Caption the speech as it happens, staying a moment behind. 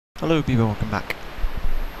Hello people, welcome back.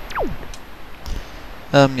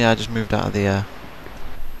 Yeah, I just moved out of the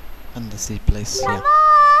undersea place here.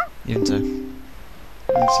 Even so. And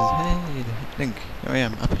it says, hey Link, here I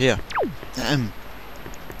am, up here.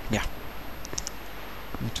 Yeah.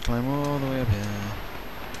 Need to climb all the way up here.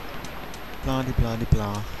 Blah de blah de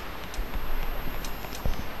blah.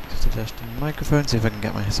 Just adjusting the microphone, see if I can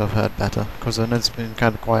get myself heard better. Because I know it's been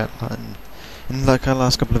kind of quiet in like our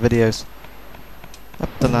last couple of videos. Up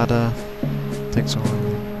the ladder. Takes a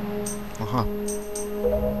while. Aha.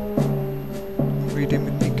 Reading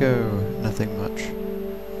with Nico. Nothing much.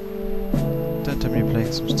 Don't tell me you're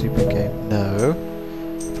playing some stupid game. No.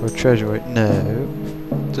 For a treasure weight. No.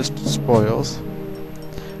 Just spoils.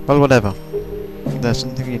 Well, whatever. There's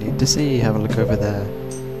something you need to see. Have a look over there.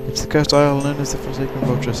 It's the coast isle known as the Forsaken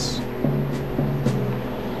Fortress.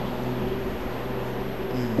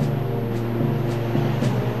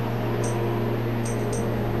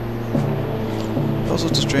 All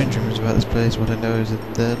sorts of strange rumours about this place. What I know is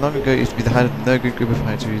that long ago it used to be the height of no good group of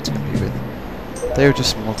heights we used to compete with. They were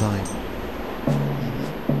just small time.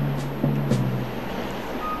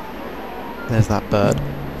 There's that bird.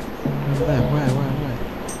 Over there, where?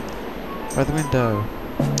 By the window.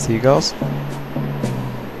 Seagulls?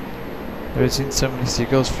 Have you seen so many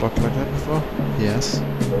seagulls flock like that before? Yes.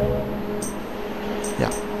 Yeah.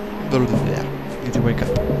 Yeah. Need to wake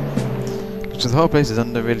up. So the whole place is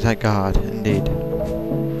under really tight guard, indeed.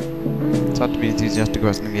 It's hard to be enthusiastic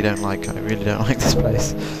about something you don't like. I really don't like this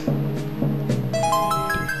place.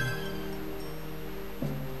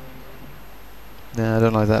 Nah, I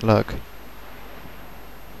don't like that look.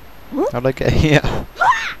 How'd I get here?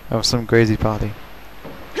 Oh, some crazy party.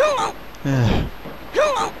 Just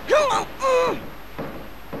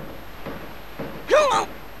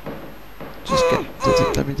get...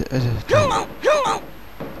 Let me...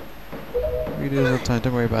 We do this all the time,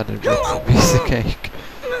 don't worry about it. Piece of cake.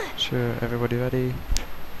 Sure, everybody ready?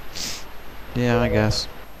 Yeah, I guess.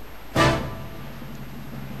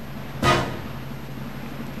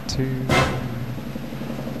 2...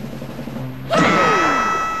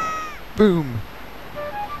 Boom!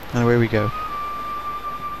 And away we go.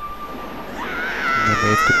 And then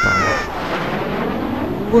wave goodbye.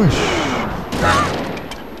 Whoosh!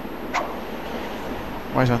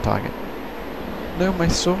 Why is it on target? No, my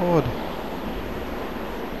sword!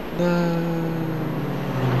 No.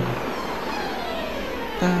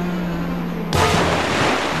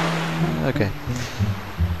 Okay.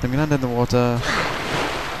 Then we land in the water.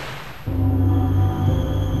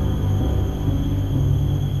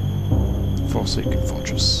 Forsaken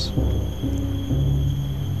Fortress.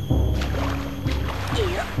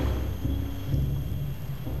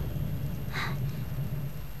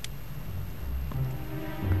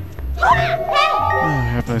 I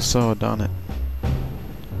have no sword, darn it.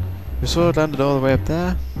 Your sword landed all the way up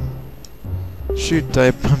there? Shoot,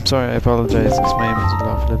 I'm sorry, I apologize, because my image is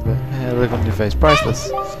off a little bit. Yeah, look on your face. Priceless!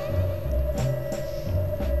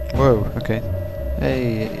 Whoa, okay.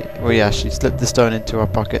 Hey, well yeah, she slipped the stone into our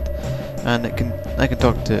pocket, and I can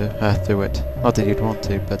talk to her through it. Not that you'd want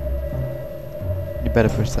to, but you better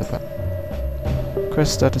push that button.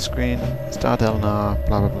 Quest status screen, start LNR,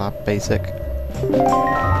 blah blah blah, basic.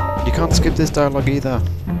 You can't skip this dialogue either.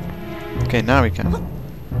 Okay, now we can.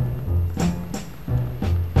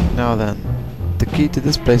 Now then, the key to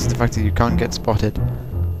this place is the fact that you can't get spotted.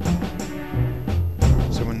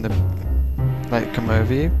 So when the light come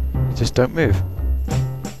over you, you just don't move.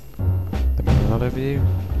 Then when they're not over you,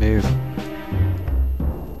 move.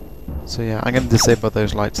 So yeah, I'm going to disable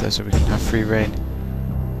those lights there so we can have free reign.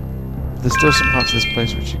 But there's still some parts of this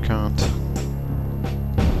place which you can't.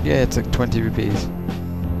 Yeah, it's like 20 rupees.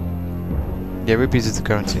 Yeah, rupees is the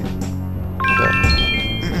currency. But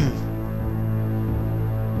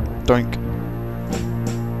doink.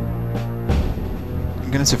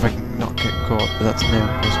 I'm gonna see if I can not get caught, but that's new.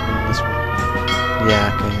 This one.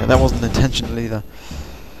 Yeah, okay. That wasn't intentional either.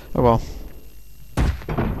 Oh well.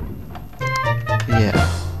 Yeah.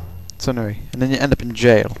 So anyway, and then you end up in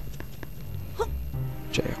jail.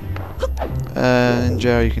 Jail. In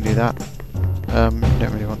jail you can do that. You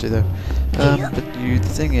don't really want to though. But the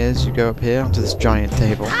thing is, you go up here onto this giant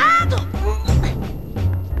table.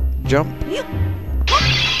 Jump.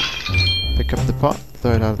 Pick up the pot,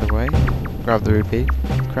 throw it out of the way, grab the rupee,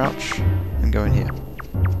 crouch, and go in here.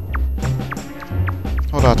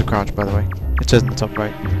 Hold out to crouch, by the way. It says in the top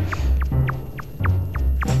right.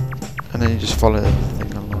 And then you just follow the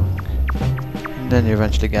thing along. And then you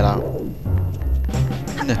eventually get out.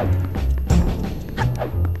 No.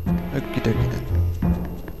 Okie dokie then.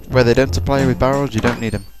 Where they don't supply you with barrels, you don't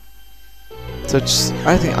need them. So just,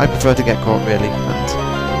 I prefer to get caught really,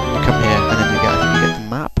 and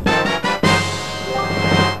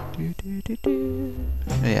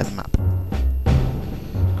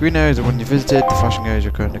Green areas are one you visited, the flashing area is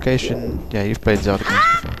your current location. Yeah, you've played Zelda games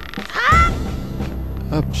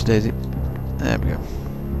before. Oops, daisy. There we go.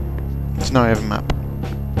 So now I have a map.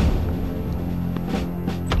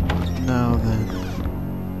 Now then.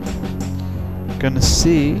 Gonna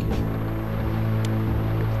see...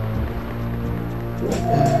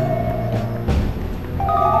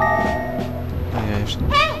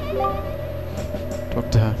 Talk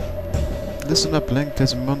to her. Listen up, Link.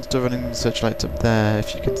 There's a monster running the searchlights up there.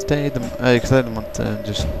 If you can stay the monster and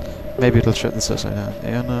just maybe it'll shut the searchlight down.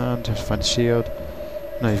 Yeah, no, have to find a shield.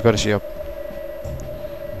 No, you've got a shield.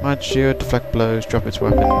 Mind shield, deflect blows, drop its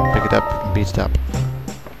weapon, pick it up, and beat it up.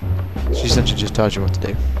 She essentially just tells you what to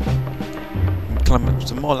do. Climb up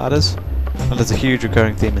some more ladders. Well, there's a huge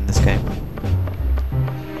recurring theme in this game.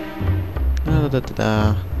 Da da da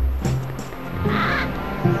da.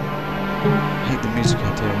 Hate the music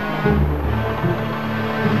here too.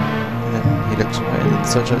 And then he looks away and the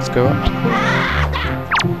searchlights go up.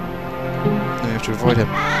 Then we have to avoid him.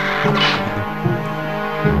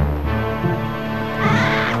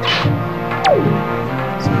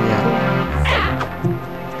 So yeah.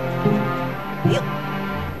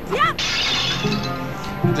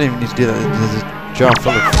 You don't even need to do that, there's a jar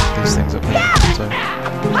full of these things up here, so...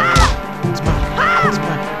 Smack!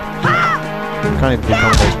 Smack! Can't even do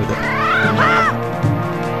combos with it.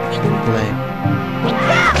 Lame.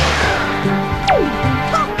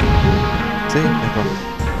 See? No problem.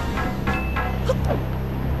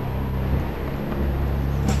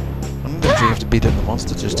 I don't think you have to beat up the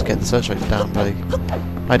monster just to get the searchlights down, but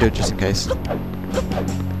I do it just in case.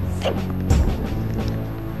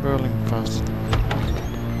 Rolling fast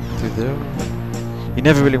through there. You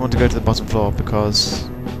never really want to go to the bottom floor because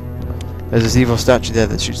there's this evil statue there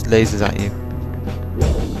that shoots lasers at you.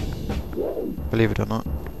 Believe it or not.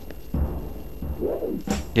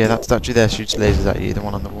 Yeah, that statue there shoots lasers at you, the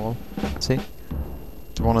one on the wall. See?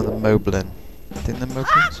 The one on the Moblin. I think they're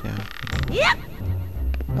Moblins? Yeah.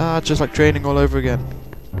 Ah, just like training all over again.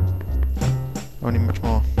 Only much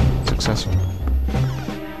more successful.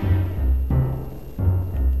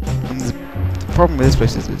 And the problem with this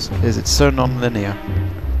place is it's so non-linear.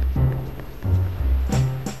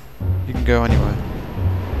 You can go anywhere.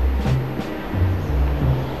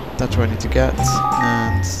 That's where I need to get,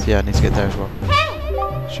 and yeah, I need to get there as well.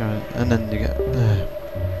 Sure, and then you get...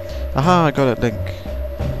 Aha, I got it, Link.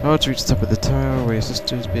 Oh, to reach the top of the tower where your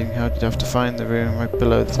sister is being held, you have to find the room right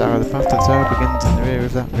below the tower. The path to the tower begins in the rear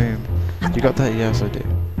of that room. You got that? Yes, I do.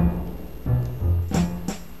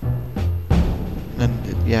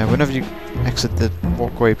 And yeah, whenever you exit the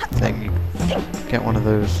walkway thing, you get one of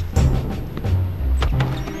those.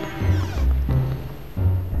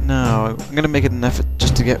 Now, I'm going to make it an effort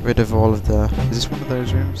just to get rid of all of the... Is this one of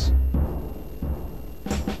those rooms?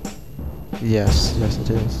 Yes, yes it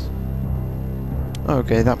is.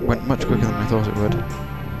 Okay, that went much quicker than I thought it would.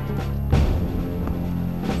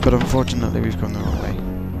 But unfortunately we've come the wrong way.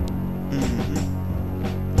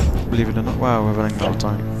 Believe it or not, wow, we're running out of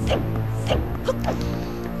time.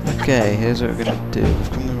 Okay, here's what we're going to do.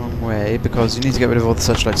 We've come the wrong way because you need to get rid of all the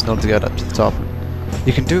searchlights in order to get up to the top.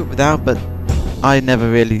 You can do it without, but I never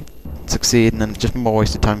really succeed, and then it's just more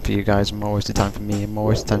wasted time for you guys, and more wasted time for me, and more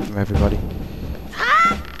wasted time from everybody.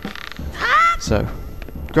 So,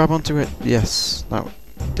 grab onto it. Yes, that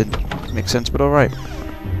didn't make sense, but alright.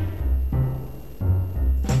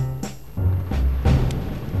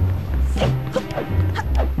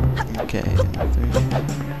 Okay,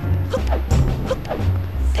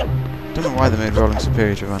 don't know why they made rolling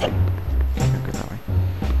superior to running. Okay, go that way.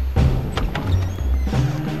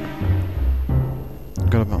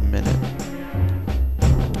 Got about a minute.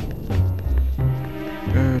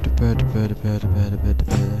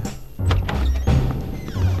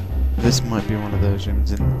 This might be one of those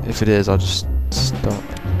rooms, and if it is, I'll just stop.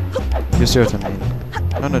 You see what I mean?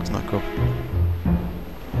 Oh no, it's not cool.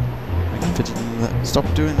 I can fit it in that. Stop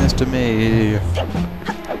doing this to me!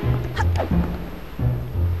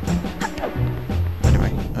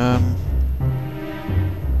 Anyway,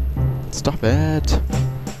 stop it!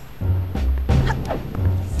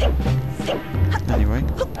 Anyway.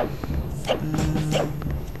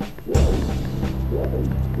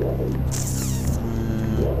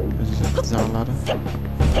 Is that a ladder?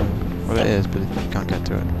 Well, it is, but you can't get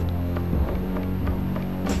to it.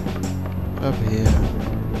 Up here.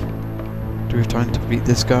 Do we have time to beat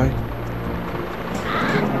this guy?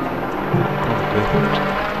 Probably.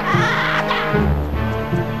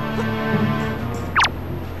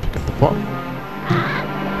 Pick up the pot.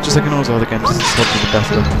 Just like in all other games, this is probably the best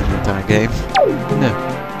weapon in the entire game. No.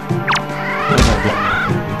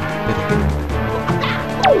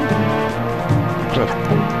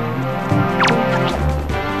 Good.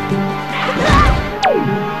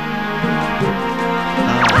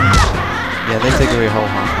 they take away a whole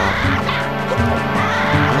half heart.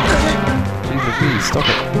 Jesus, please, stop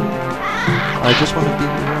it. I just want to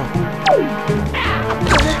beat you up.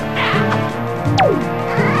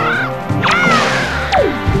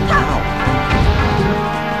 Ow.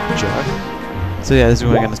 Jerk. So yeah, this is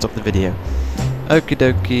where I'm going to stop the video. Okie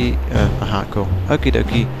dokie, cool. Okie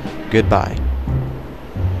dokie, goodbye.